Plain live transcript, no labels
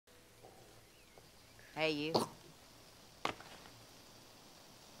Hey, you.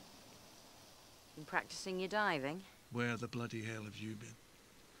 Been practicing your diving? Where the bloody hell have you been?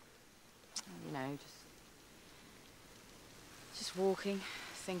 You know, just walking,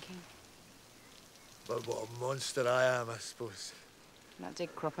 thinking. But what a monster I am, I suppose. That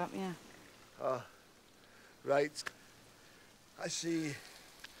did crop up, yeah. Ah, right. I see.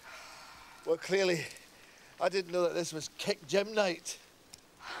 Well, clearly, I didn't know that this was kick gym night.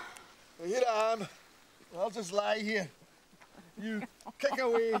 Well, here I am. I'll just lie here. You kick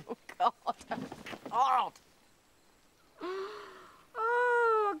away. Oh, God. God.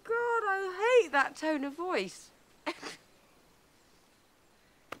 Oh, God, I hate that tone of voice. And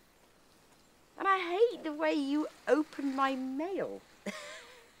I hate the way you open my mail.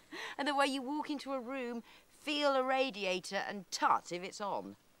 And the way you walk into a room, feel a radiator and tut if it's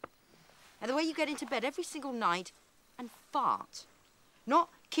on. And the way you get into bed every single night and fart. Not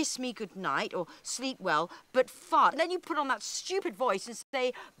kiss me goodnight or sleep well, but fart. And then you put on that stupid voice and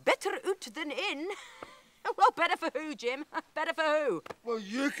say, better out than in. Well, better for who, Jim? Better for who? Well,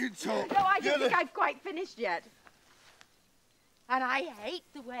 you can talk. No, I don't think I've quite finished yet. And I hate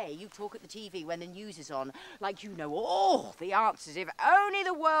the way you talk at the TV when the news is on, like you know all the answers. If only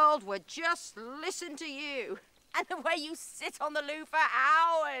the world would just listen to you. And the way you sit on the loo for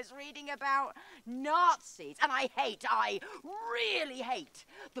hours reading about Nazis. And I really hate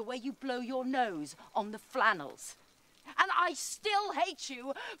the way you blow your nose on the flannels. And I still hate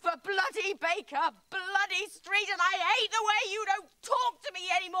you for bloody Baker, bloody Street, and I hate the way you don't talk to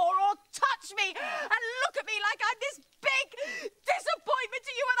me anymore or touch me and look at me like I'm this big disappointment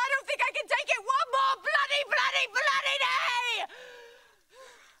to you, and I don't think I can take it one more bloody day!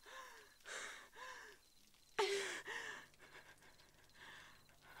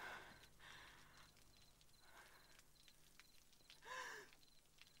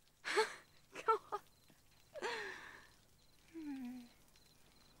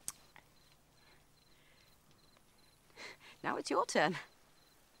 Now it's your turn.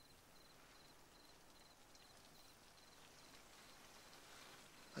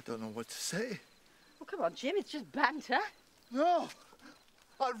 I don't know what to say. Well, come on, Jim, it's just banter. No,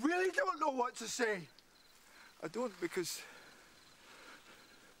 I really don't know what to say. I don't because,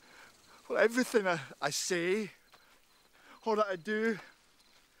 well, everything I say or that I do,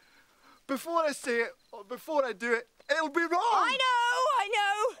 before I say it or before I do it, it'll be wrong. I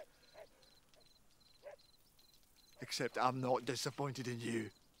know. Except I'm not disappointed in you.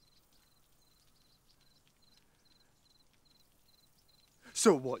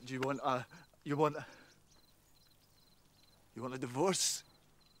 So what, do you want a divorce?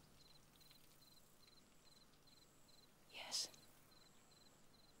 Yes.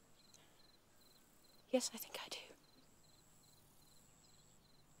 Yes, I think I do.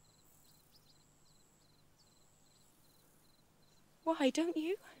 Why, don't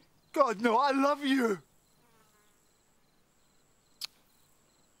you? God, no, I love you.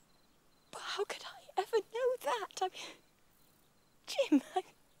 But how could I ever know that? I mean, Jim,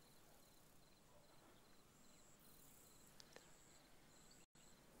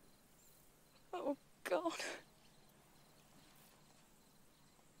 Oh, God.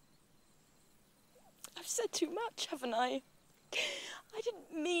 I've said too much, haven't I? I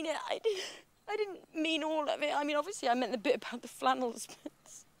didn't mean it. I didn't mean all of it. I mean, obviously, I meant the bit about the flannels. But